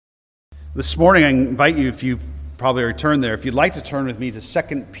This morning, I invite you, if you've probably already turned there, if you'd like to turn with me to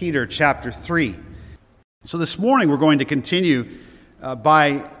 2 Peter chapter 3. So this morning, we're going to continue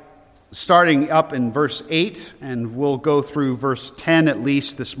by starting up in verse 8, and we'll go through verse 10 at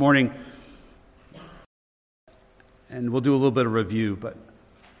least this morning, and we'll do a little bit of review, but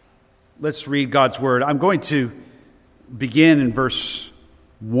let's read God's Word. I'm going to begin in verse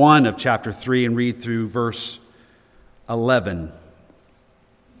 1 of chapter 3 and read through verse 11.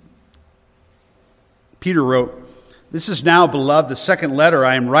 Peter wrote, "This is now, beloved, the second letter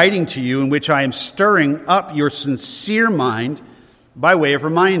I am writing to you, in which I am stirring up your sincere mind by way of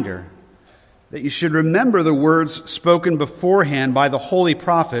reminder, that you should remember the words spoken beforehand by the holy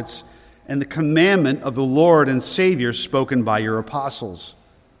prophets and the commandment of the Lord and Savior spoken by your apostles.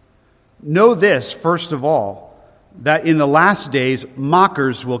 Know this, first of all, that in the last days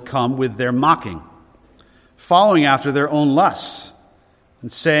mockers will come with their mocking, following after their own lusts,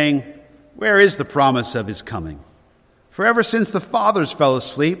 and saying, 'Where is the promise of his coming?' For ever since the fathers fell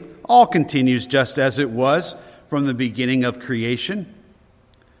asleep, all continues just as it was from the beginning of creation.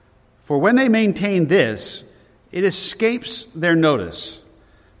 For when they maintain this, it escapes their notice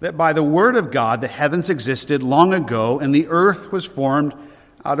that by the word of God the heavens existed long ago, and the earth was formed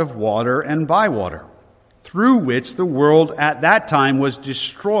out of water and by water, through which the world at that time was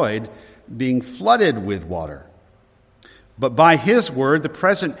destroyed, being flooded with water. But by his word, the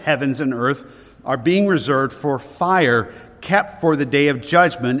present heavens and earth are being reserved for fire, kept for the day of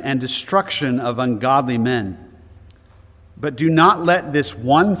judgment and destruction of ungodly men. But do not let this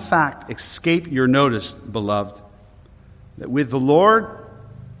one fact escape your notice, beloved, that with the Lord,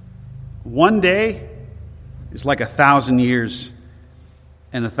 one day is like 1,000 years,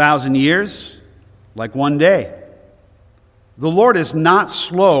 and 1,000 years like one day. The Lord is not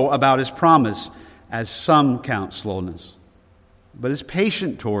slow about his promise, as some count slowness, but is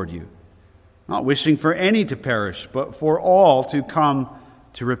patient toward you, not wishing for any to perish, but for all to come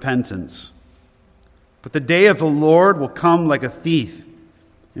to repentance. But the day of the Lord will come like a thief,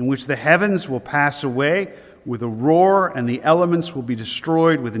 in which the heavens will pass away with a roar, and the elements will be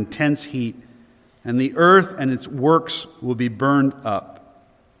destroyed with intense heat, and the earth and its works will be burned up.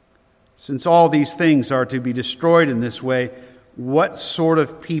 Since all these things are to be destroyed in this way, what sort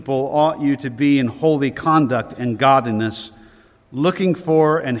of people ought you to be in holy conduct and godliness, looking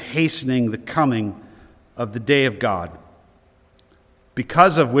for and hastening the coming of the day of God,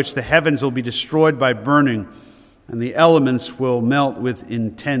 because of which the heavens will be destroyed by burning, and the elements will melt with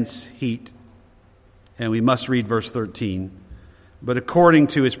intense heat." And we must read verse 13. "But according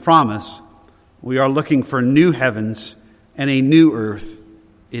to his promise, we are looking for new heavens and a new earth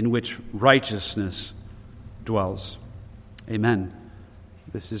in which righteousness dwells." Amen.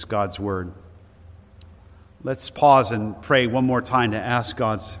 This is God's word. Let's pause and pray one more time to ask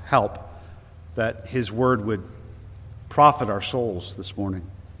God's help that his word would profit our souls this morning.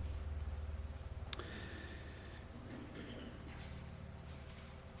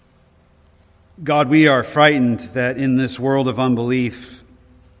 God, we are frightened that in this world of unbelief,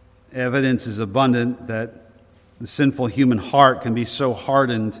 evidence is abundant that the sinful human heart can be so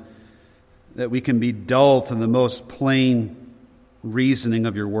hardened that we can be dull to the most plain reasoning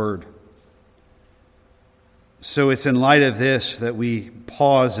of your word. So it's in light of this that we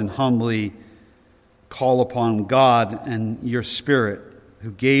pause and humbly call upon God and your Spirit who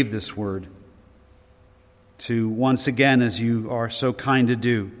gave this word to once again, as you are so kind to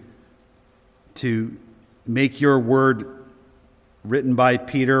do, to make your word written by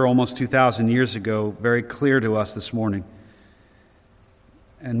Peter almost 2,000 years ago very clear to us this morning.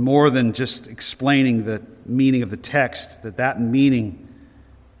 And more than just explaining the meaning of the text, that meaning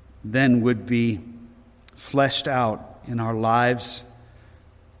then would be fleshed out in our lives,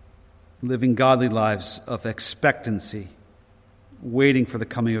 living godly lives of expectancy, waiting for the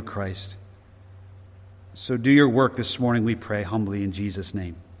coming of Christ. So do your work this morning, we pray humbly in Jesus'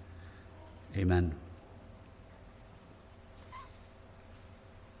 name. Amen.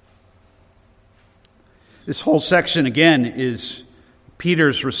 This whole section, again, is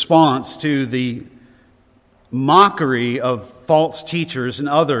Peter's response to the mockery of false teachers and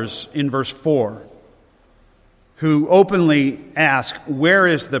others in verse 4. Who openly ask, where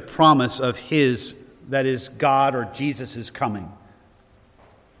is the promise of his, that is God or Jesus' coming?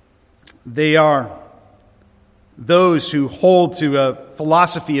 They are those who hold to a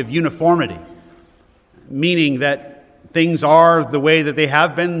philosophy of uniformity, meaning that things are the way that they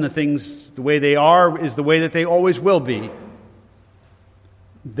have been, the way they are is the way that they always will be.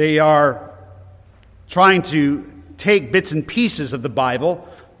 They are trying to take bits and pieces of the Bible,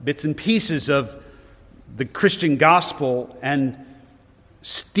 bits and pieces of the Christian gospel, and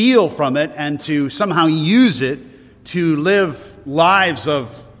steal from it and to somehow use it to live lives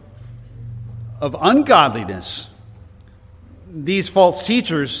of ungodliness. These false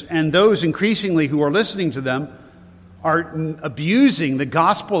teachers and those increasingly who are listening to them are abusing the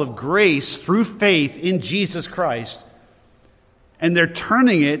gospel of grace through faith in Jesus Christ, and they're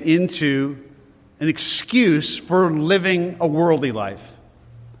turning it into an excuse for living a worldly life,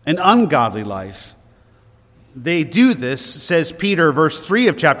 an ungodly life. They do this, says Peter, verse 3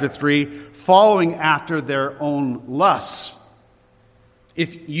 of chapter 3, following after their own lusts.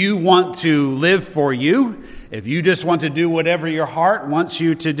 If you want to live for you, if you just want to do whatever your heart wants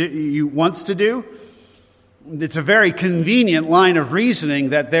to do, it's a very convenient line of reasoning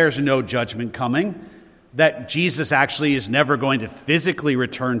that there's no judgment coming, that Jesus actually is never going to physically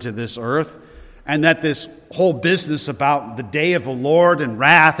return to this earth, and that this whole business about the day of the Lord and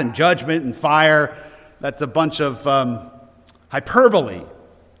wrath and judgment and fire, that's a bunch of hyperbole.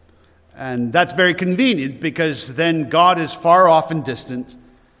 And that's very convenient because then God is far off and distant.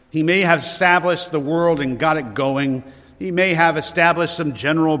 He may have established the world and got it going. He may have established some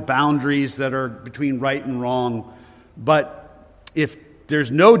general boundaries that are between right and wrong. But if there's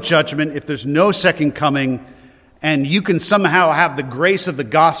no judgment, if there's no second coming, and you can somehow have the grace of the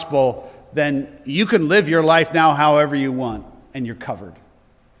gospel, then you can live your life now however you want, and you're covered.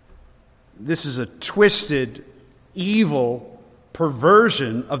 This is a twisted, evil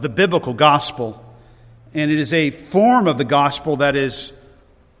perversion of the biblical gospel, and it is a form of the gospel that is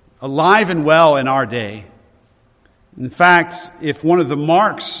alive and well in our day. In fact, if one of the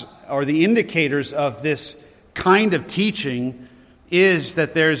marks or the indicators of this kind of teaching is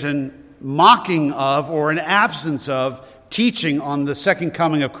that there's a mocking of or an absence of teaching on the second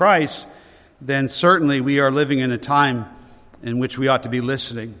coming of Christ, then certainly we are living in a time in which we ought to be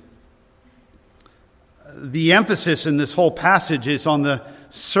listening. The emphasis in this whole passage is on the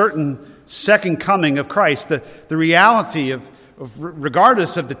certain second coming of Christ, the reality of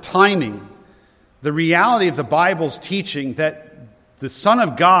regardless of the timing, the reality of the Bible's teaching that the Son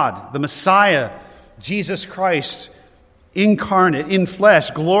of God, the Messiah, Jesus Christ, incarnate, in flesh,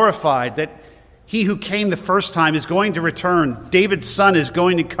 glorified, that he who came the first time is going to return. David's son is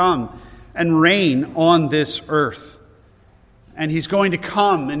going to come and reign on this earth. And he's going to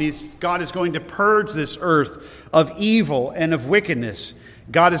come, and God is going to purge this earth of evil and of wickedness.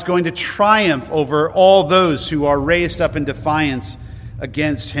 God is going to triumph over all those who are raised up in defiance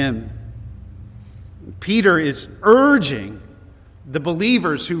against him. Peter is urging the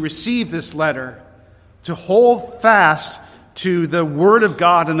believers who receive this letter to hold fast to the Word of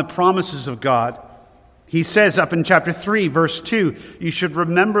God and the promises of God. He says up in chapter 3, verse 2, you should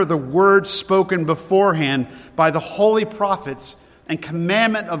remember the words spoken beforehand by the holy prophets and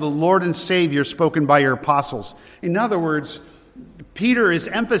commandment of the Lord and Savior spoken by your apostles. In other words, Peter is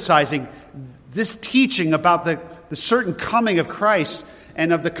emphasizing this teaching about the certain coming of Christ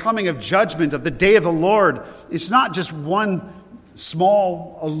and of the coming of judgment, of the day of the Lord. It's not just one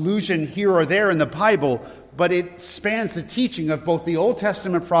small allusion here or there in the Bible, but it spans the teaching of both the Old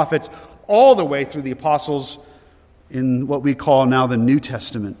Testament prophets all the way through the apostles in what we call now the New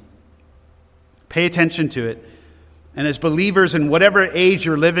Testament. Pay attention to it. And as believers in whatever age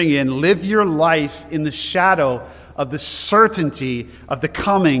you're living in, live your life in the shadow of the certainty of the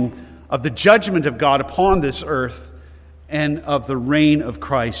coming of the judgment of God upon this earth and of the reign of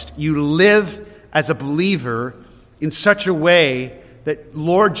Christ. You live as a believer in such a way that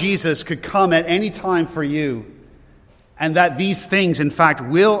Lord Jesus could come at any time for you, and that these things, in fact,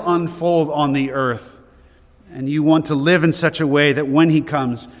 will unfold on the earth. And you want to live in such a way that when he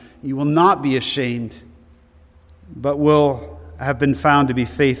comes, you will not be ashamed, but will have been found to be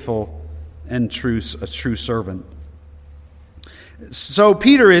faithful and a true servant. So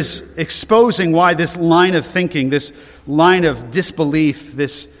Peter is exposing why this line of thinking, this line of disbelief,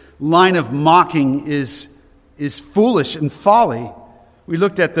 this line of mocking is foolish and folly. We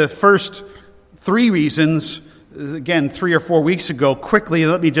looked at the first three reasons, again, 3 or 4 weeks ago. Quickly,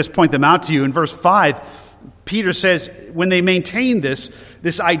 let me just point them out to you. In verse 5, Peter says, when they maintain this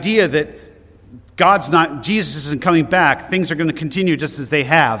idea that Jesus isn't coming back, things are going to continue just as they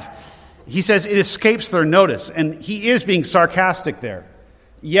have, he says it escapes their notice. And he is being sarcastic there.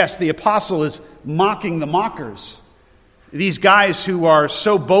 Yes, the apostle is mocking the mockers. These guys who are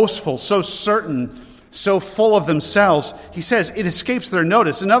so boastful, so certain, so full of themselves, he says it escapes their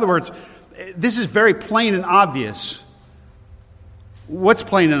notice. In other words, this is very plain and obvious. What's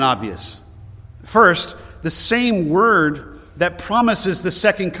plain and obvious? First, the same word that promises the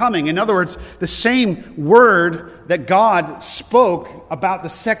second coming. In other words, the same word that God spoke about the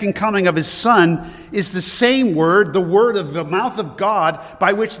second coming of his Son is the same word, the word of the mouth of God,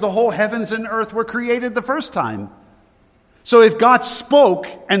 by which the whole heavens and earth were created the first time. So if God spoke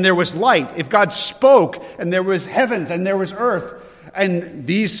and there was light, if God spoke and there was heavens and there was earth, and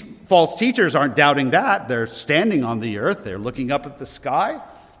these false teachers aren't doubting that. They're standing on the earth. They're looking up at the sky.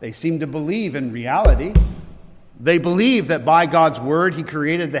 They seem to believe in reality. They believe that by God's word he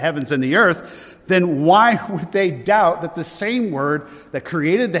created the heavens and the earth. Then why would they doubt that the same word that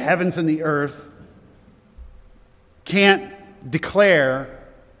created the heavens and the earth can't declare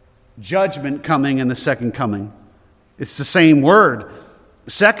judgment coming in the second coming? It's the same word.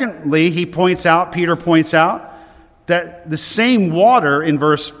 Secondly, Peter points out, that the same water in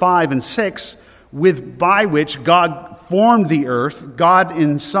verse 5 and 6 by which God formed the earth, God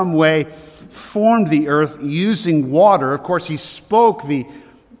in some way formed the earth using water. Of course, he spoke the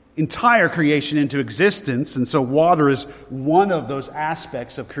entire creation into existence, and so water is one of those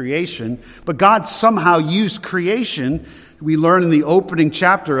aspects of creation. But God somehow used creation, we learn in the opening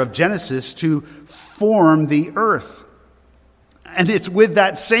chapter of Genesis, to form the earth. And it's with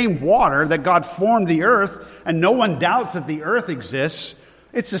that same water that God formed the earth, and no one doubts that the earth exists.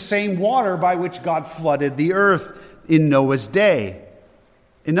 It's the same water by which God flooded the earth in Noah's day.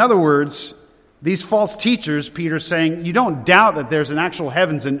 In other words, these false teachers, Peter's saying, you don't doubt that there's an actual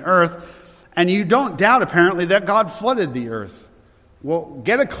heavens and earth, and you don't doubt, apparently, that God flooded the earth. Well,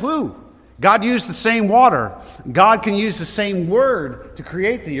 get a clue. God used the same water. God can use the same word to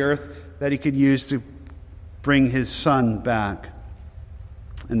create the earth that he could use to bring his Son back.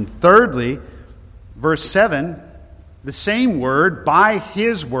 And thirdly, verse 7, the same word, by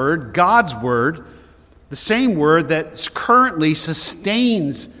his word, God's word, the same word that currently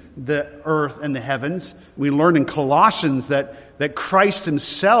sustains the earth and the heavens. We learn in Colossians that Christ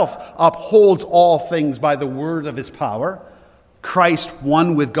himself upholds all things by the word of his power. Christ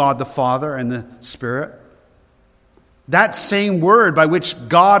one with God the Father and the Spirit. That same word by which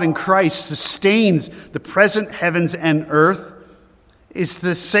God in Christ sustains the present heavens and earth is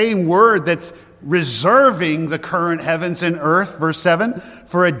the same word that's reserving the current heavens and earth, verse 7,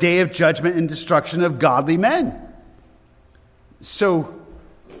 for a day of judgment and destruction of godly men. So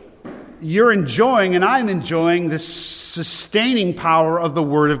you're enjoying, and I'm enjoying, the sustaining power of the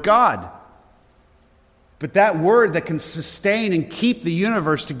Word of God. But that word that can sustain and keep the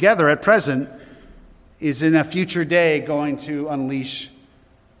universe together at present is in a future day going to unleash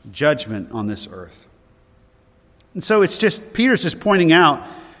judgment on this earth. And so Peter's just pointing out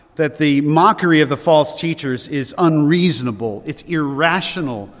that the mockery of the false teachers is unreasonable, it's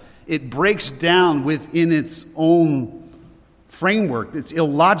irrational, it breaks down within its own framework, it's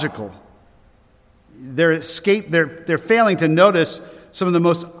illogical. They're failing to notice some of the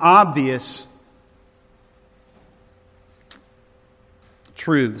most obvious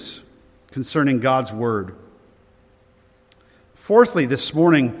truths concerning God's word. Fourthly, this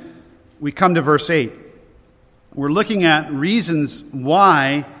morning, we come to verse 8. We're looking at reasons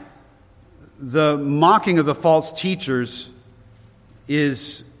why the mocking of the false teachers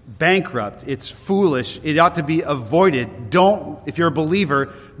is bankrupt. It's foolish. It ought to be avoided. If you're a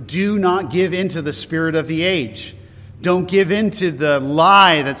believer, do not give into the spirit of the age. Don't give into the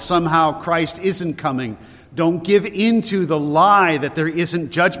lie that somehow Christ isn't coming. Don't give into the lie that there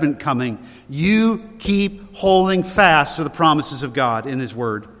isn't judgment coming. You keep holding fast to the promises of God in his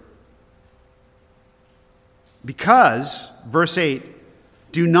word. Because, verse 8,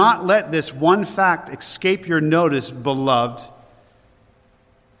 do not let this one fact escape your notice, beloved.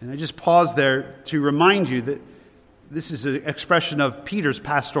 And I just pause there to remind you that this is an expression of Peter's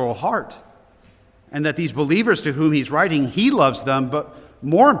pastoral heart. And that these believers to whom he's writing, he loves them, but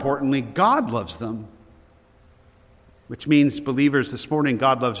more importantly, God loves them. Which means, believers, this morning,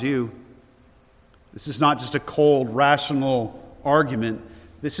 God loves you. This is not just a cold, rational argument.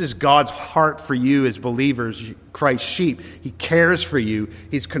 This is God's heart for you as believers, Christ's sheep. He cares for you.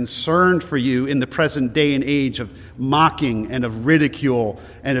 He's concerned for you in the present day and age of mocking and of ridicule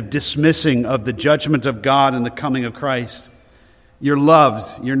and of dismissing of the judgment of God and the coming of Christ. You're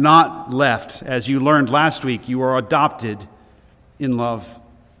loved. You're not left. As you learned last week, you are adopted in love.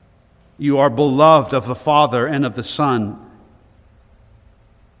 You are beloved of the Father and of the Son.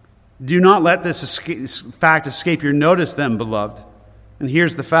 Do not let this fact escape your notice then, beloved. And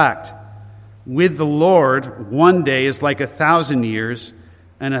here's the fact. With the Lord, one day is like 1,000 years,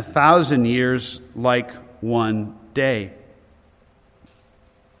 and 1,000 years like one day.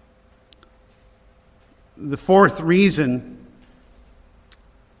 The fourth reason,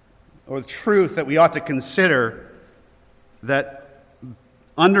 or the truth that we ought to consider that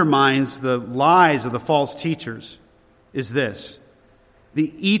undermines the lies of the false teachers is this: the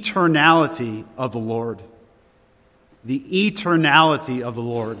eternality of the Lord. The eternality of the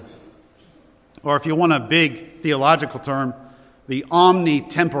Lord. Or if you want a big theological term, the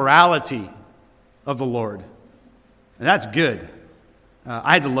omnitemporality of the Lord. And that's good.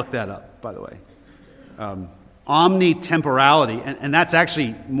 I had to look that up, by the way. Omnitemporality, and that's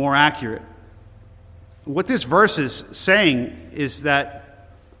actually more accurate. What this verse is saying is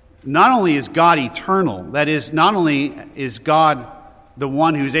that not only is God eternal, that is, not only is God the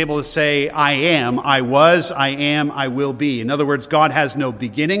one who's able to say, I am, I was, I am, I will be. In other words, God has no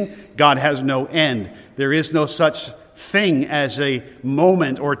beginning, God has no end. There is no such thing as a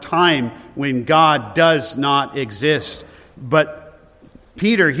moment or time when God does not exist. But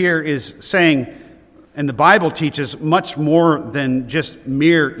Peter here is saying, and the Bible teaches much more than just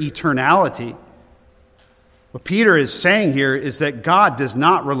mere eternality. What Peter is saying here is that God does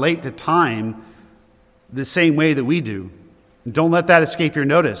not relate to time the same way that we do. Don't let that escape your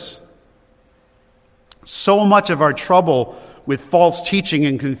notice. So much of our trouble with false teaching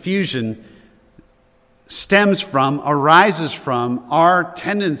and confusion arises from our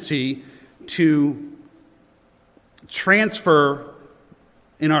tendency to transfer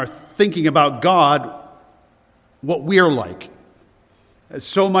in our thinking about God what we're like.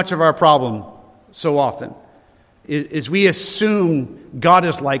 So much of our problem so often is we assume God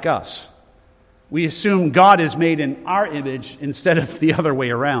is like us. We assume God is made in our image instead of the other way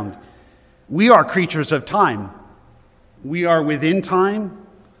around. We are creatures of time. We are within time,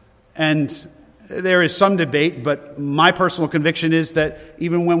 and there is some debate, but my personal conviction is that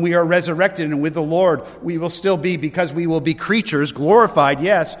even when we are resurrected and with the Lord, we will still be, because we will be creatures, glorified,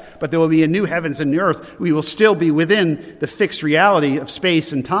 yes, but there will be a new heavens and new earth. We will still be within the fixed reality of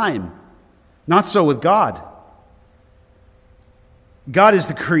space and time. Not so with God. God is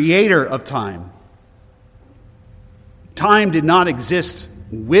the creator of time. Time did not exist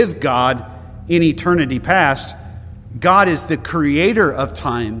with God in eternity past. God is the creator of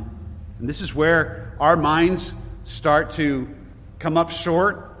time. And this is where our minds start to come up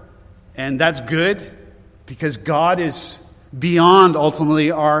short. And that's good, because God is beyond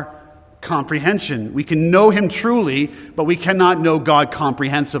ultimately our comprehension. We can know him truly, but we cannot know God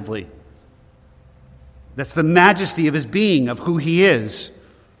comprehensively. That's the majesty of his being, of who he is.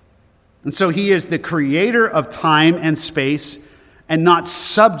 And so he is the creator of time and space, and not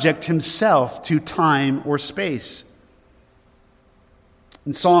subject himself to time or space.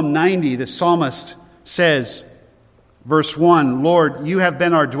 In Psalm 90, the psalmist says, verse 1, Lord, you have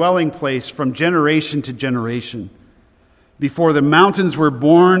been our dwelling place from generation to generation. Before the mountains were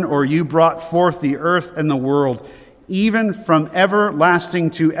born, or you brought forth the earth and the world, even from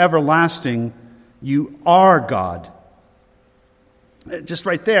everlasting to everlasting, you are God. Just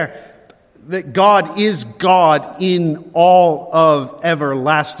right there, that God is God in all of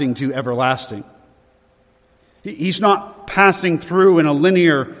everlasting to everlasting. He's not passing through in a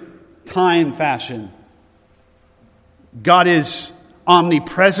linear time fashion. God is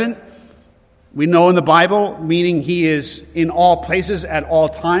omnipresent. We know in the Bible, meaning he is in all places at all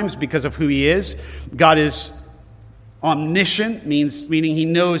times because of who he is. God is omniscient, meaning he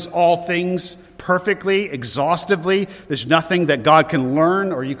knows all things perfectly, exhaustively. There's nothing that God can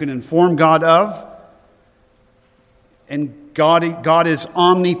learn or you can inform God of. And God is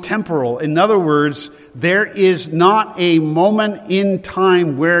omnitemporal. In other words, there is not a moment in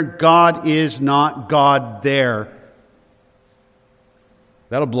time where God is not God there.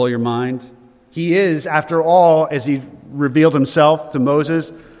 That'll blow your mind. He is, after all, as he revealed himself to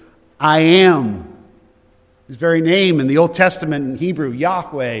Moses, I am. His very name in the Old Testament in Hebrew,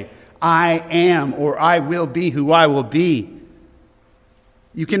 Yahweh, I am, or I will be who I will be.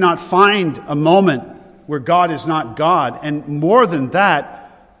 You cannot find a moment where God is not God. And more than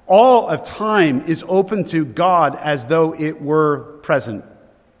that, all of time is open to God as though it were present.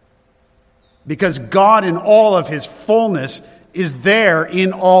 Because God in all of his fullness is there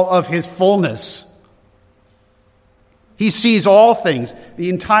in all of his fullness. He sees all things. The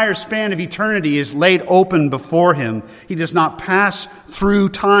entire span of eternity is laid open before him. He does not pass through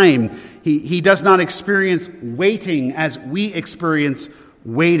time. He does not experience waiting as we experience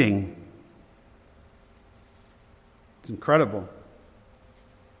waiting. It's incredible.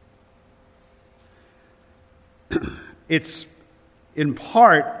 It's in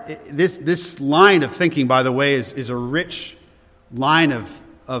part, this line of thinking, by the way, is a rich line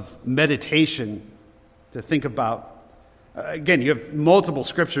of meditation to think about. Again, you have multiple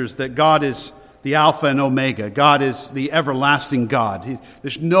scriptures that God is the Alpha and Omega. God is the everlasting God.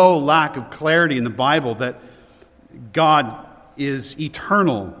 There's no lack of clarity in the Bible that God is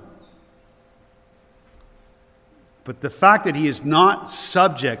eternal. But the fact that he is not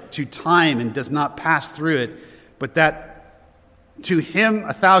subject to time and does not pass through it, but that to him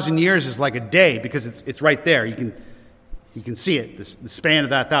 1,000 years is like a day because it's right there. He can see it, the span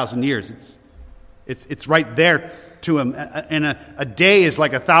of that 1,000 years. It's right there to him. And a day is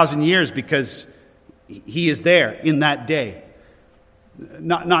like 1,000 years because he is there in that day.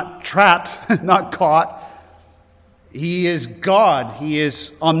 Not trapped, not caught. He is God. He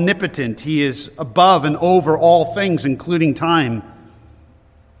is omnipotent. He is above and over all things, including time.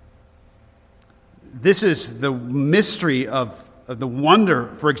 This is the mystery of the wonder,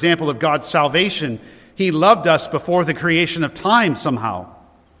 for example, of God's salvation. He loved us before the creation of time somehow.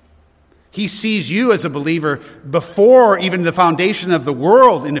 He sees you as a believer before even the foundation of the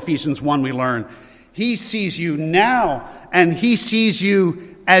world. In Ephesians 1 we learn. He sees you now, and he sees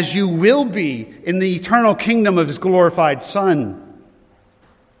you as you will be in the eternal kingdom of his glorified Son.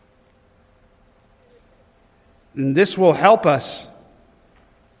 And this will help us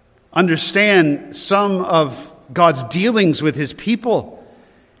understand some of God's dealings with his people,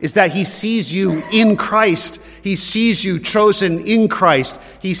 is that he sees you in Christ. He sees you chosen in Christ.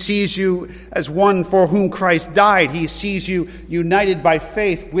 He sees you as one for whom Christ died. He sees you united by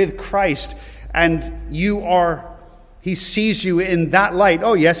faith with Christ. And he sees you in that light.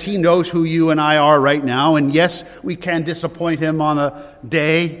 Oh, yes, he knows who you and I are right now. And yes, we can disappoint him on a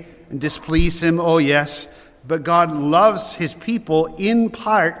day and displease him. Oh, yes. But God loves his people in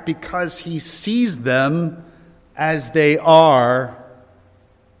part because he sees them as they are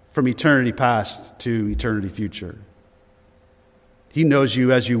from eternity past to eternity future. He knows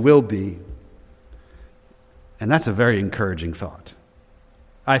you as you will be. And that's a very encouraging thought.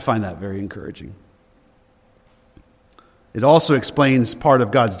 I find that very encouraging. It also explains part of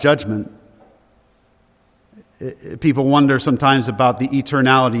God's judgment. People wonder sometimes about the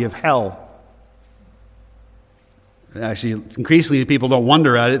eternality of hell. Actually, increasingly people don't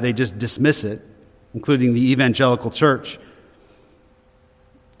wonder at it, they just dismiss it, including the evangelical church.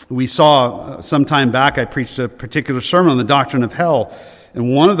 We saw some time back, I preached a particular sermon on the doctrine of hell.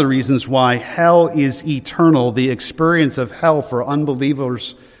 And one of the reasons why hell is eternal, the experience of hell for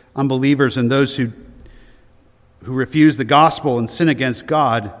unbelievers and those who refuse the gospel and sin against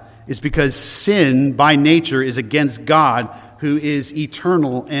God, is because sin by nature is against God, who is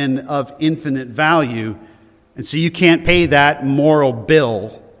eternal and of infinite value. And so you can't pay that moral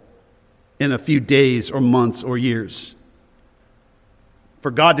bill in a few days or months or years.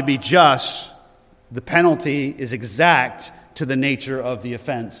 For God to be just, the penalty is exact to the nature of the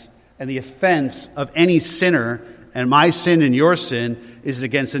offense. And the offense of any sinner, and my sin and your sin, is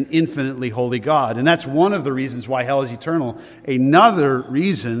against an infinitely holy God. And that's one of the reasons why hell is eternal. Another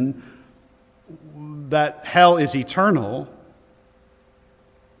reason that hell is eternal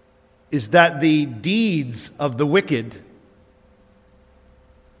is that the deeds of the wicked,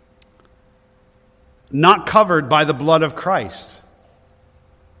 not covered by the blood of Christ,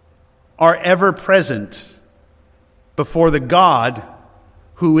 are ever present before the God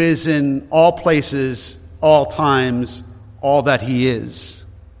who is in all places, all times, all that he is.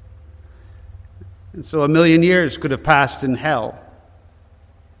 And so 1,000,000 years could have passed in hell.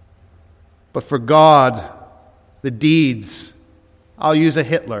 But for God, the deeds, I'll use a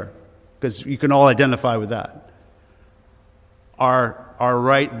Hitler, because you can all identify with that, are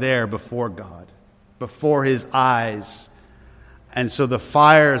right there before God, before his eyes. And so the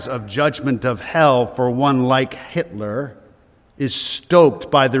fires of judgment of hell for one like Hitler is stoked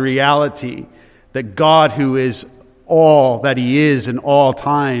by the reality that God, who is all that he is in all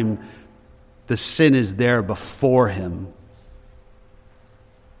time, the sin is there before him.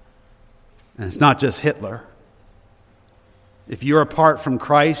 And it's not just Hitler. If you're apart from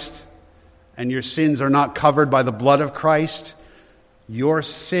Christ and your sins are not covered by the blood of Christ, your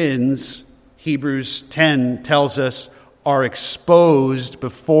sins, Hebrews 10 tells us, are exposed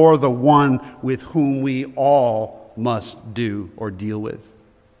before the one with whom we all must do or deal with.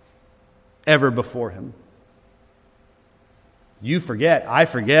 Ever before him. You forget, I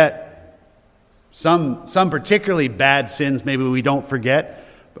forget. Some particularly bad sins maybe we don't forget,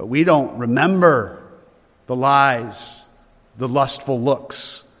 but we don't remember the lies, the lustful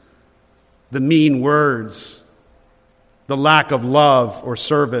looks, the mean words, the lack of love or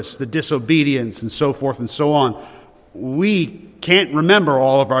service, the disobedience, and so forth and so on. We can't remember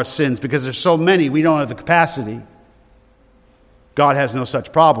all of our sins because there's so many we don't have the capacity. God has no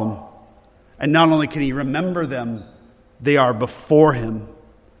such problem. And not only can he remember them, they are before him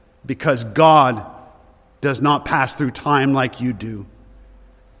because God does not pass through time like you do.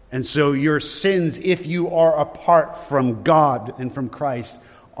 And so your sins, if you are apart from God and from Christ,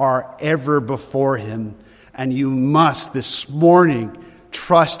 are ever before him. And you must this morning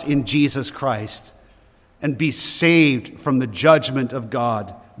trust in Jesus Christ and be saved from the judgment of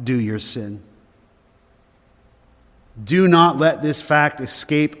God due your sin. Do not let this fact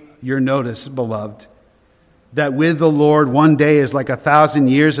escape your notice, beloved, that with the Lord 1 day is like 1,000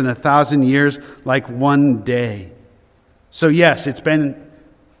 years, and 1,000 years like 1 day. So yes, it's been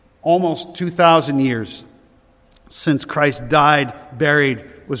almost 2,000 years since Christ died, buried,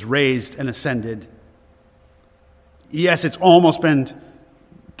 was raised, and ascended. Yes, it's almost been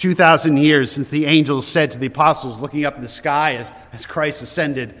 2,000 years since the angels said to the apostles looking up in the sky as Christ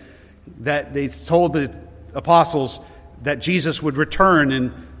ascended, that they told the apostles that Jesus would return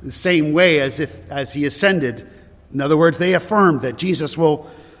in the same way as he ascended. In other words, they affirmed that Jesus will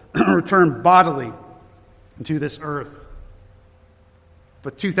return bodily to this earth.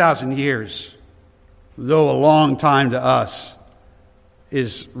 But 2,000 years, though a long time to us,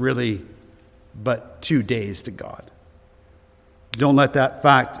 is really but 2 days to God. Don't let that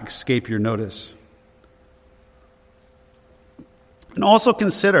fact escape your notice. And also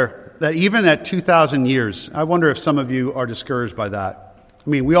consider that even at 2,000 years, I wonder if some of you are discouraged by that. I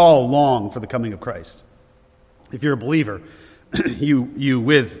mean, we all long for the coming of Christ. If you're a believer, you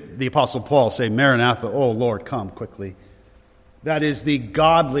with the Apostle Paul say, Maranatha, oh Lord, come quickly. That is the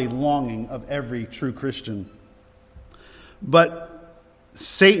godly longing of every true Christian. But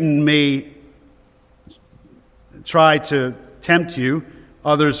Satan may try to tempt you.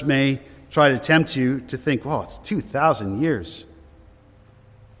 Others may try to tempt you to think, well, it's 2,000 years.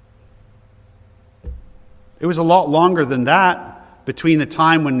 It was a lot longer than that between the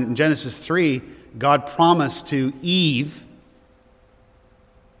time when in Genesis 3, God promised to Eve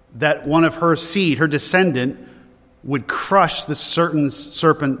that one of her seed, her descendant, would crush the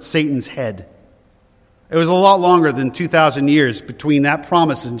serpent Satan's head. It was a lot longer than 2,000 years between that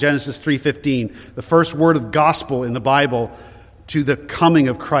promise in Genesis 3:15, the first word of gospel in the Bible, to the coming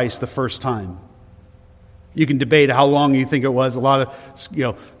of Christ the first time. You can debate how long you think it was. A lot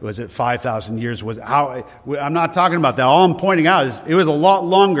of, was it 5,000 years? I'm not talking about that. All I'm pointing out is it was a lot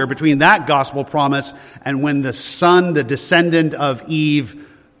longer between that gospel promise and when the son, the descendant of Eve,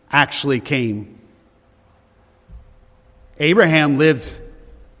 actually came. Abraham lived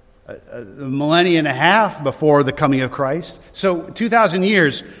a millennia and a half before the coming of Christ. So 2,000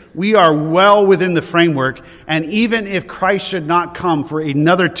 years, we are well within the framework. And even if Christ should not come for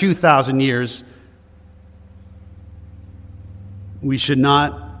another 2,000 years, we should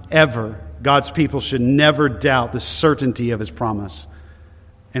not ever, God's people should never doubt the certainty of his promise.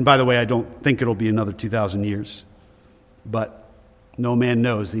 And by the way, I don't think it'll be another 2,000 years. But no man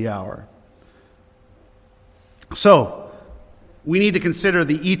knows the hour. So, we need to consider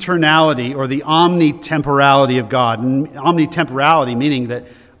the eternality or the omnitemporality of God. And omnitemporality meaning that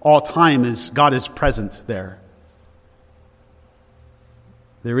all time God is present there.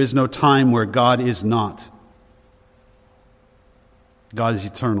 There is no time where God is not. God is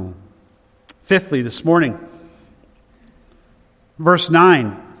eternal. Fifthly, this morning, verse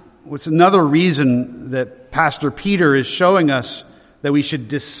 9, what's another reason that Pastor Peter is showing us that we should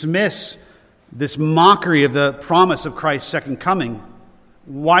dismiss this mockery of the promise of Christ's second coming.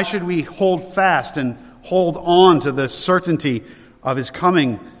 Why should we hold fast and hold on to the certainty of his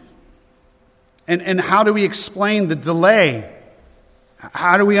coming? And how do we explain the delay?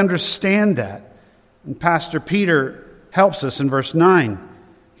 How do we understand that? And Pastor Peter helps us in verse 9.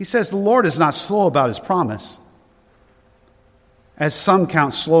 He says, the Lord is not slow about his promise, as some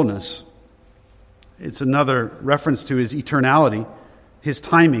count slowness. It's another reference to his eternality, his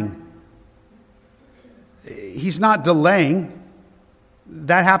timing. He's not delaying.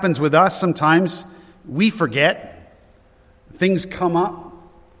 That happens with us sometimes. We forget. Things come up.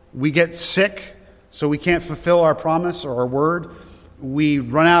 We get sick, so we can't fulfill our promise or our word. We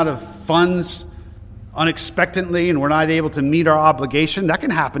run out of funds unexpectedly and we're not able to meet our obligation. That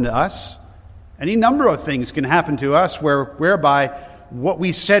can happen to us. Any number of things can happen to us whereby what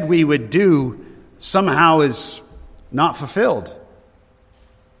we said we would do somehow is not fulfilled.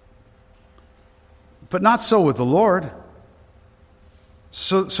 But not so with the Lord.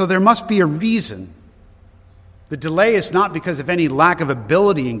 So there must be a reason. The delay is not because of any lack of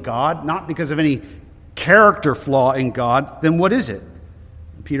ability in God, not because of any character flaw in God. Then what is it?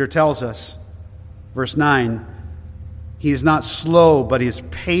 Peter tells us, verse 9, he is not slow, but he is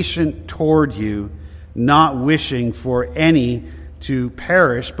patient toward you, not wishing for any to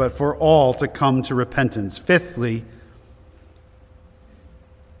perish, but for all to come to repentance. Fifthly,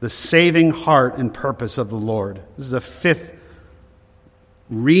 the saving heart and purpose of the Lord. This is a fifth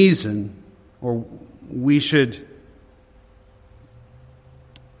reason, or we should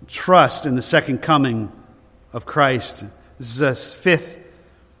trust in the second coming of Christ. This is a fifth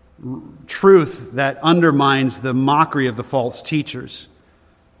truth that undermines the mockery of the false teachers.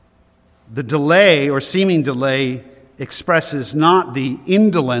 The delay or seeming delay expresses not the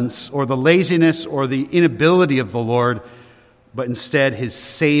indolence or the laziness or the inability of the Lord, but instead his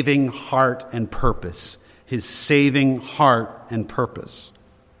saving heart and purpose. His saving heart and purpose.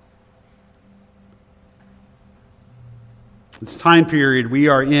 This time period we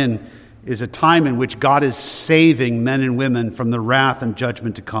are in is a time in which God is saving men and women from the wrath and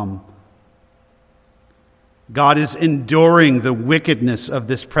judgment to come. God is enduring the wickedness of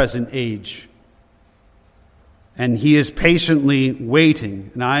this present age. And he is patiently waiting.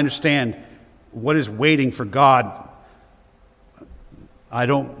 And I understand what is waiting for God. I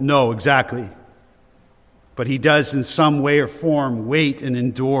don't know exactly. But he does in some way or form wait and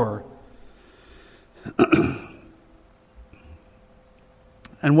endure.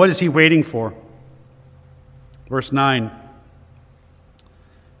 And what is he waiting for? Verse 9.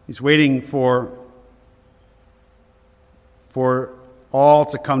 He's waiting for all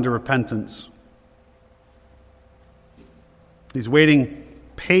to come to repentance. He's waiting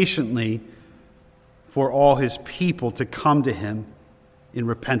patiently for all his people to come to him in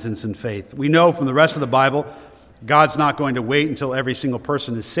repentance and faith. We know from the rest of the Bible, God's not going to wait until every single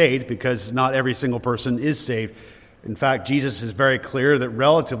person is saved, because not every single person is saved. In fact, Jesus is very clear that,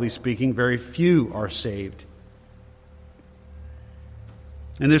 relatively speaking, very few are saved.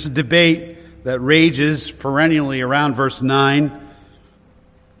 And there's a debate that rages perennially around verse 9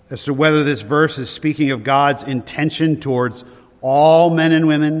 as to whether this verse is speaking of God's intention towards all men and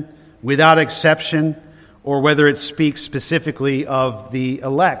women without exception, or whether it speaks specifically of the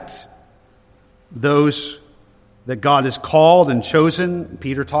elect, those that God has called and chosen.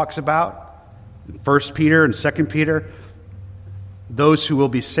 Peter talks about 1 Peter and 2 Peter, those who will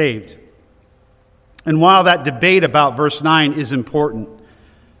be saved. And while that debate about verse 9 is important,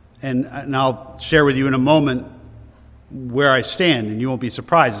 and I'll share with you in a moment where I stand, and you won't be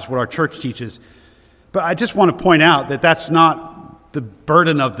surprised, it's what our church teaches. But I just want to point out that that's not the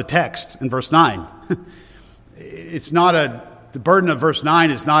burden of the text in verse 9. The burden of verse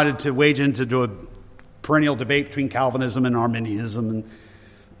 9 is not to wage into a perennial debate between Calvinism and Arminianism,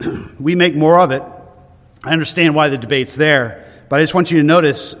 and we make more of it. I understand why the debate's there, but I just want you to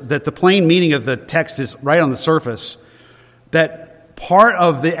notice that the plain meaning of the text is right on the surface, that part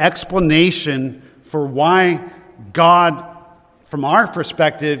of the explanation for why God, from our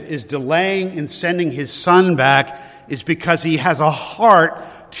perspective, is delaying in sending his Son back is because he has a heart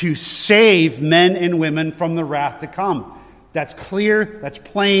to save men and women from the wrath to come. That's clear, that's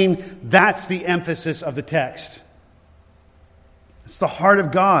plain, that's the emphasis of the text. It's the heart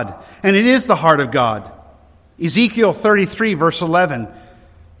of God, and it is the heart of God. Ezekiel 33, verse 11,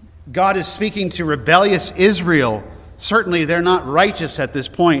 God is speaking to rebellious Israel. Certainly they're not righteous at this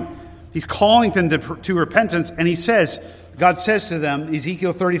point. He's calling them to repentance, and God says to them,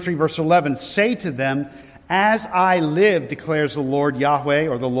 Ezekiel 33, verse 11, "Say to them, as I live, declares the Lord Yahweh,"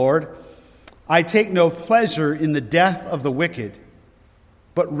 or the Lord, "I take no pleasure in the death of the wicked,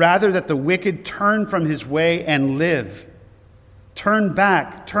 but rather that the wicked turn from his way and live. Turn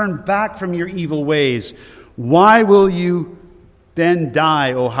back from your evil ways. Why will you then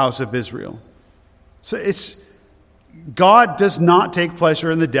die, O house of Israel?" So God does not take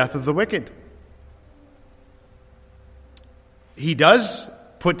pleasure in the death of the wicked. He does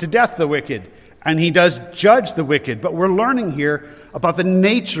put to death the wicked, and he does judge the wicked. But we're learning here about the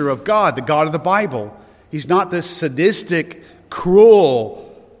nature of God, the God of the Bible. He's not this sadistic, cruel,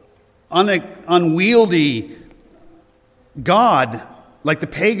 unwieldy God like the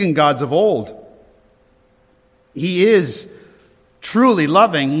pagan gods of old. He is truly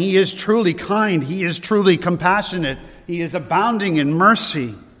loving. He is truly kind. He is truly compassionate. He is abounding in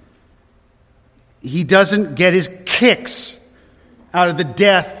mercy. He doesn't get his kicks out of the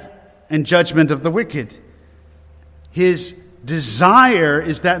death and judgment of the wicked. His desire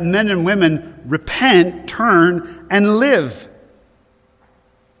is that men and women repent, turn, and live.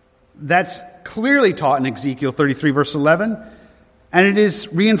 That's clearly taught in Ezekiel 33, verse 11, and it is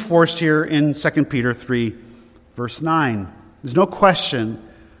reinforced here in 2 Peter 3, verse 9. There's no question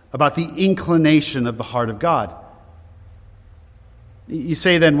about the inclination of the heart of God. You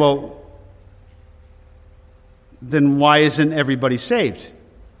say then, well, then why isn't everybody saved?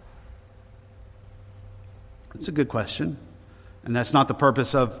 That's a good question. And that's not the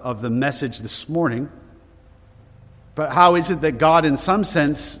purpose of the message this morning. But how is it that God, in some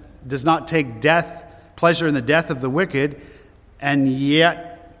sense, does not take pleasure in the death of the wicked, and yet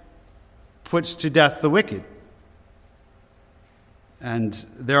puts to death the wicked. And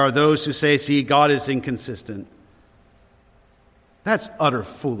there are those who say, see, God is inconsistent. That's utter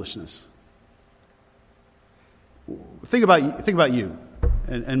foolishness. Think about you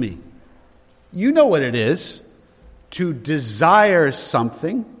and me. You know what it is to desire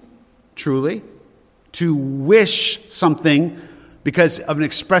something, truly, to wish something because of an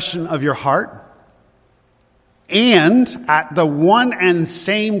expression of your heart, and at the one and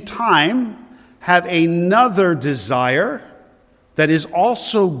same time have another desire that is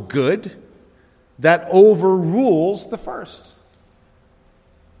also good, that overrules the first.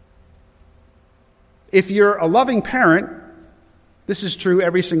 If you're a loving parent, this is true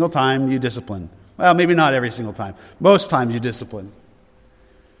every single time you discipline. Well, maybe not every single time. Most times you discipline.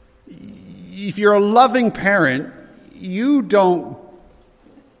 If you're a loving parent, you don't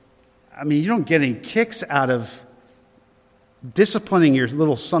get any kicks out of disciplining your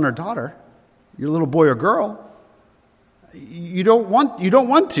little son or daughter, your little boy or girl. You don't want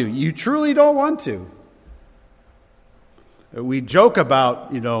to. You truly don't want to. We joke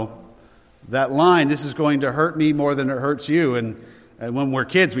about, that line, this is going to hurt me more than it hurts you. And when we're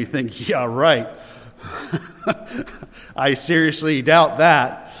kids, we think, yeah, right. I seriously doubt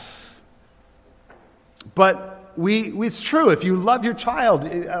that. But it's true. If you love your child,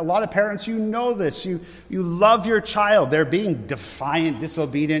 a lot of parents, you know this. You love your child. They're being defiant,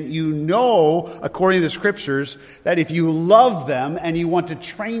 disobedient. You know, according to the Scriptures, that if you love them and you want to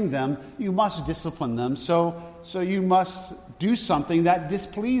train them, you must discipline them. So you must do something that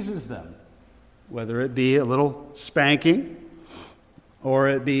displeases them, whether it be a little spanking or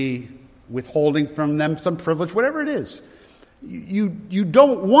it be withholding from them some privilege, whatever it is. You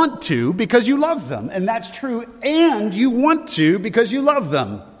don't want to because you love them, and that's true, and you want to because you love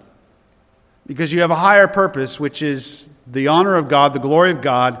them. Because you have a higher purpose, which is the honor of God, the glory of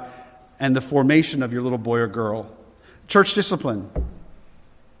God, and the formation of your little boy or girl. Church discipline.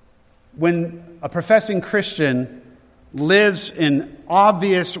 When a professing Christian lives in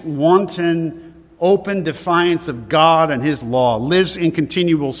obvious, wanton, open defiance of God and His law, lives in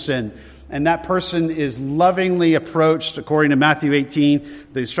continual sin, and that person is lovingly approached, according to Matthew 18,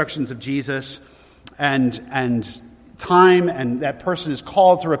 the instructions of Jesus, and time, and that person is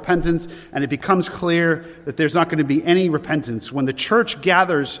called to repentance, and it becomes clear that there's not going to be any repentance. When the church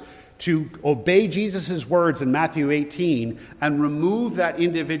gathers to obey Jesus' words in Matthew 18 and remove that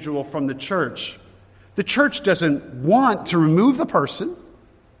individual from the church doesn't want to remove the person.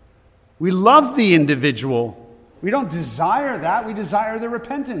 We love the individual. We don't desire that. We desire their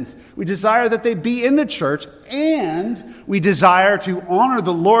repentance. We desire that they be in the church, and we desire to honor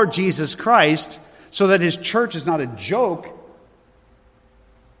the Lord Jesus Christ so that His church is not a joke.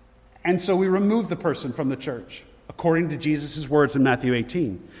 And so we remove the person from the church, according to Jesus' words in Matthew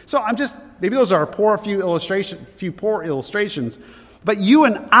 18. So maybe those are few poor illustrations, but you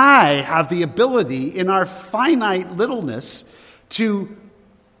and I have the ability in our finite littleness to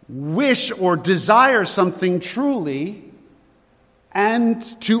wish or desire something truly, and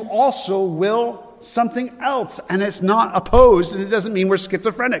to also will something else. And it's not opposed, and it doesn't mean we're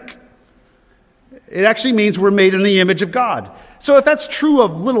schizophrenic. It actually means we're made in the image of God. So if that's true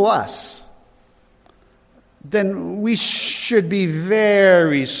of little us, then we should be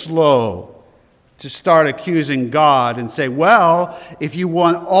very slow to start accusing God and say, well, if you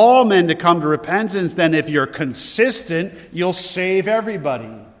want all men to come to repentance, then if you're consistent, you'll save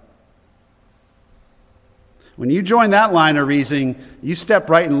everybody. When you join that line of reasoning, you step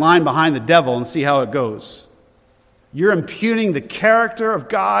right in line behind the devil and see how it goes. You're impugning the character of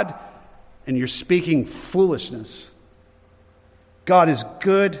God, and you're speaking foolishness. God is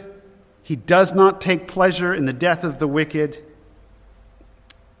good. He does not take pleasure in the death of the wicked.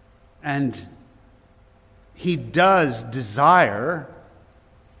 And He does desire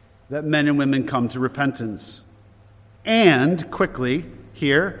that men and women come to repentance. And quickly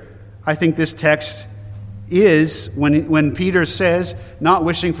here, I think this text is, when Peter says, not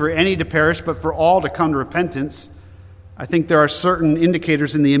wishing for any to perish, but for all to come to repentance, I think there are certain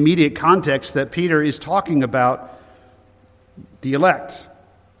indicators in the immediate context that Peter is talking about the elect,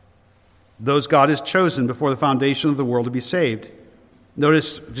 those God has chosen before the foundation of the world to be saved.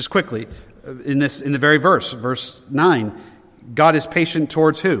 Notice, just quickly, in the very verse 9, God is patient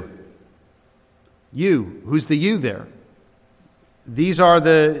towards who? You. Who's the you there? These are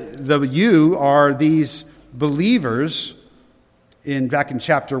the you are these believers back in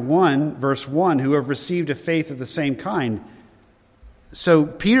chapter 1, verse 1, who have received a faith of the same kind. So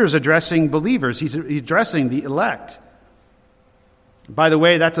Peter's addressing believers. He's addressing the elect. By the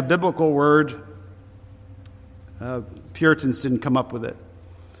way, that's a biblical word. Puritans didn't come up with it.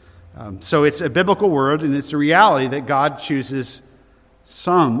 So it's a biblical word, and it's a reality that God chooses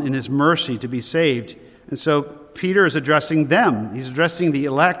some in his mercy to be saved. And so Peter is addressing them. He's addressing the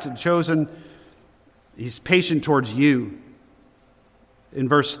elect and chosen. He's patient towards you. In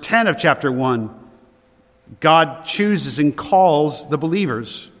verse 10 of chapter 1, God chooses and calls the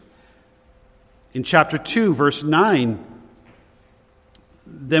believers. In chapter 2, verse 9,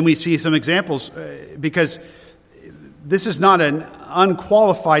 then we see some examples, because this is not an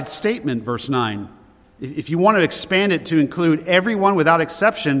unqualified statement, verse 9. If you want to expand it to include everyone without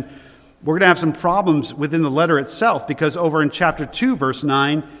exception, we're going to have some problems within the letter itself, because over in chapter 2, verse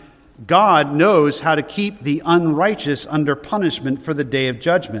 9, God knows how to keep the unrighteous under punishment for the day of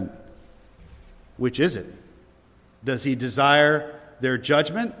judgment. Which is it? Does he desire their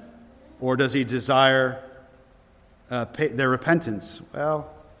judgment, or does he desire their repentance?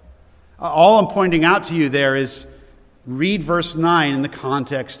 Well, all I'm pointing out to you there is read verse 9 in the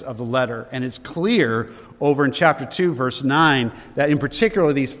context of the letter. And it's clear over in chapter 2, verse 9, that in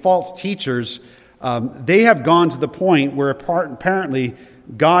particular these false teachers, they have gone to the point where apparently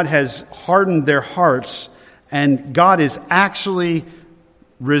God has hardened their hearts, and God is actually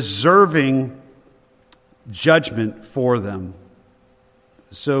reserving judgment for them.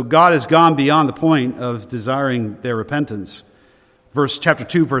 So God has gone beyond the point of desiring their repentance. Chapter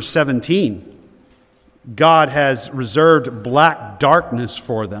 2, verse 17. God has reserved black darkness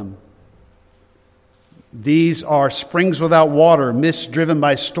for them. These are springs without water, mists driven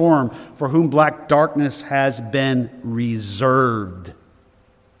by storm, for whom black darkness has been reserved.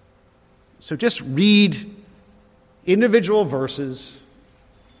 So just read individual verses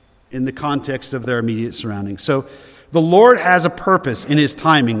in the context of their immediate surroundings. So the Lord has a purpose in his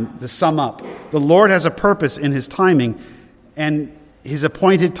timing. To sum up, the Lord has a purpose in his timing and his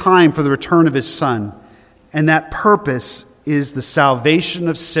appointed time for the return of his Son. And that purpose is the salvation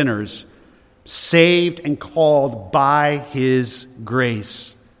of sinners, saved and called by his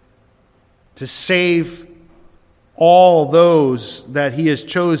grace, to save all those that he has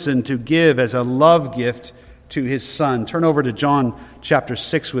chosen to give as a love gift to his Son. Turn over to John chapter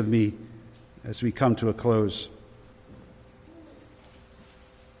 6 with me as we come to a close.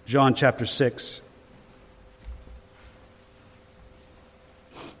 John chapter 6.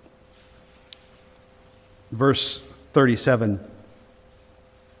 Verse 37.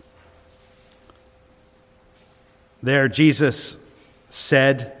 There Jesus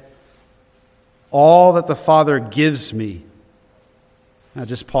said, "All that the Father gives me." Now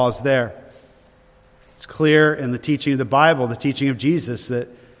just pause there. It's clear in the teaching of the Bible, the teaching of Jesus, that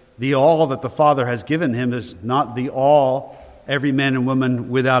the all that the Father has given him is not the all, every man and woman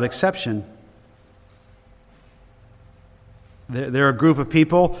without exception. They're a group of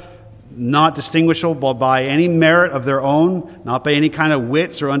people not distinguishable by any merit of their own, not by any kind of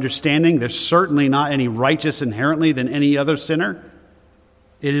wits or understanding. They're certainly not any righteous inherently than any other sinner.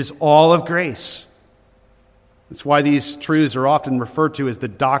 It is all of grace. That's why these truths are often referred to as the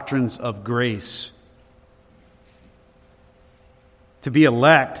doctrines of grace. To be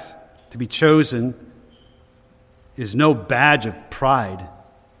elect, to be chosen, is no badge of pride.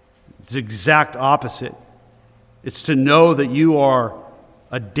 It's the exact opposite. It's to know that you are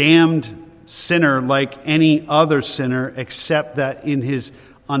a damned sinner like any other sinner, except that in his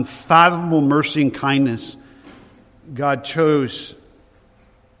unfathomable mercy and kindness, God chose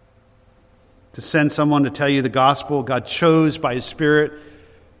to send someone to tell you the gospel. God chose by his Spirit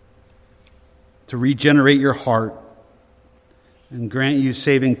to regenerate your heart and grant you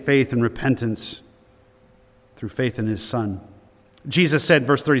saving faith and repentance through faith in his Son. Jesus said,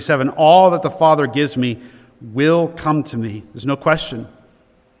 verse 37, "All that the Father gives me will come to me." There's no question.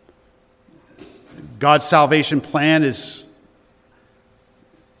 God's salvation plan is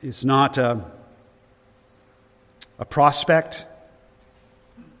not a prospect.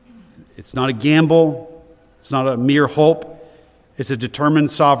 It's not a gamble. It's not a mere hope. It's a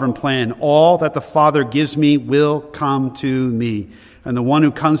determined sovereign plan. All that the Father gives me will come to me. And the one who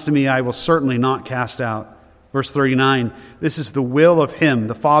comes to me I will certainly not cast out. Verse 39, "This is the will of him,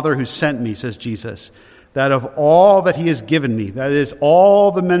 the Father who sent me," says Jesus, "that of all that he has given me," that is,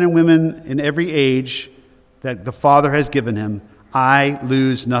 all the men and women in every age that the Father has given him, "I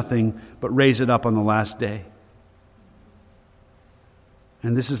lose nothing, but raise it up on the last day.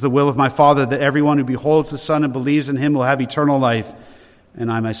 And this is the will of my Father, that everyone who beholds the Son and believes in him will have eternal life,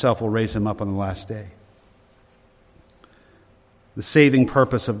 and I myself will raise him up on the last day." The saving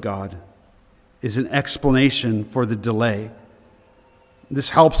purpose of God is an explanation for the delay.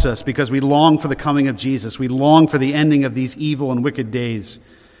 This helps us because we long for the coming of Jesus. We long for the ending of these evil and wicked days.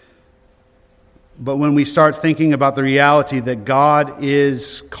 But when we start thinking about the reality that God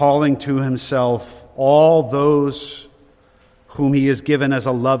is calling to himself all those whom he has given as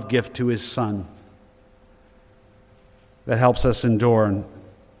a love gift to his Son, that helps us endure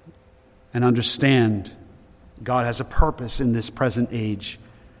and understand God has a purpose in this present age,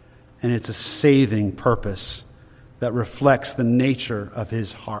 and it's a saving purpose that reflects the nature of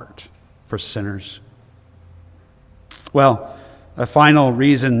his heart for sinners. Well, a final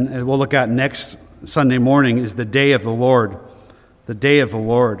reason we'll look at next Sunday morning is the day of the Lord. The day of the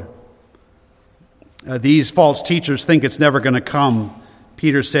Lord. These false teachers think it's never going to come.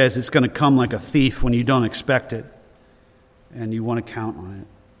 Peter says it's going to come like a thief when you don't expect it, and you want to count on it.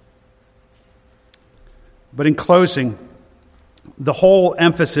 But in closing, the whole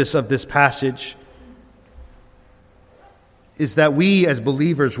emphasis of this passage is that we as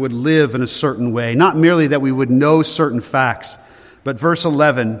believers would live in a certain way. Not merely that we would know certain facts, but verse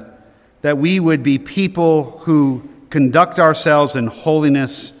 11, that we would be people who conduct ourselves in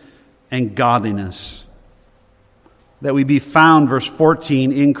holiness and godliness. That we be found, verse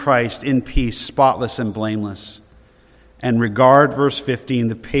 14, in Christ, in peace, spotless and blameless. And regard, verse 15,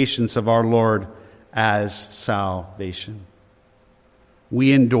 the patience of our Lord as salvation.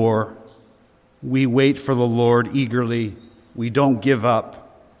 We endure. We wait for the Lord eagerly. We don't give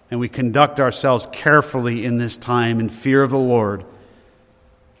up. And we conduct ourselves carefully in this time in fear of the Lord,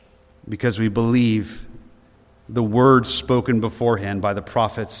 because we believe the words spoken beforehand by the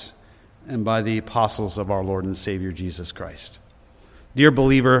prophets and by the apostles of our Lord and Savior Jesus Christ. Dear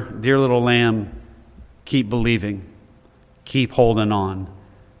believer, dear little lamb, keep believing, keep holding on,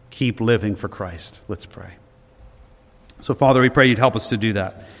 keep living for Christ. Let's pray. So, Father, we pray you'd help us to do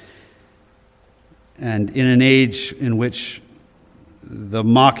that. And in an age in which the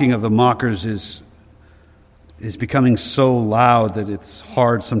mocking of the mockers is becoming so loud that it's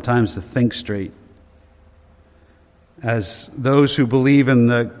hard sometimes to think straight, as those who believe in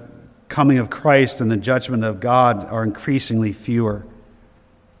the coming of Christ and the judgment of God are increasingly fewer,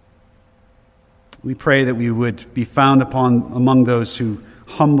 we pray that we would be found among those who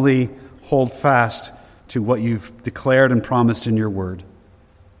humbly hold fast to what you've declared and promised in your word.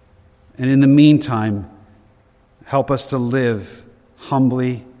 And in the meantime, help us to live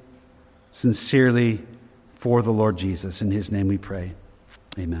humbly, sincerely for the Lord Jesus. In his name we pray.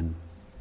 Amen.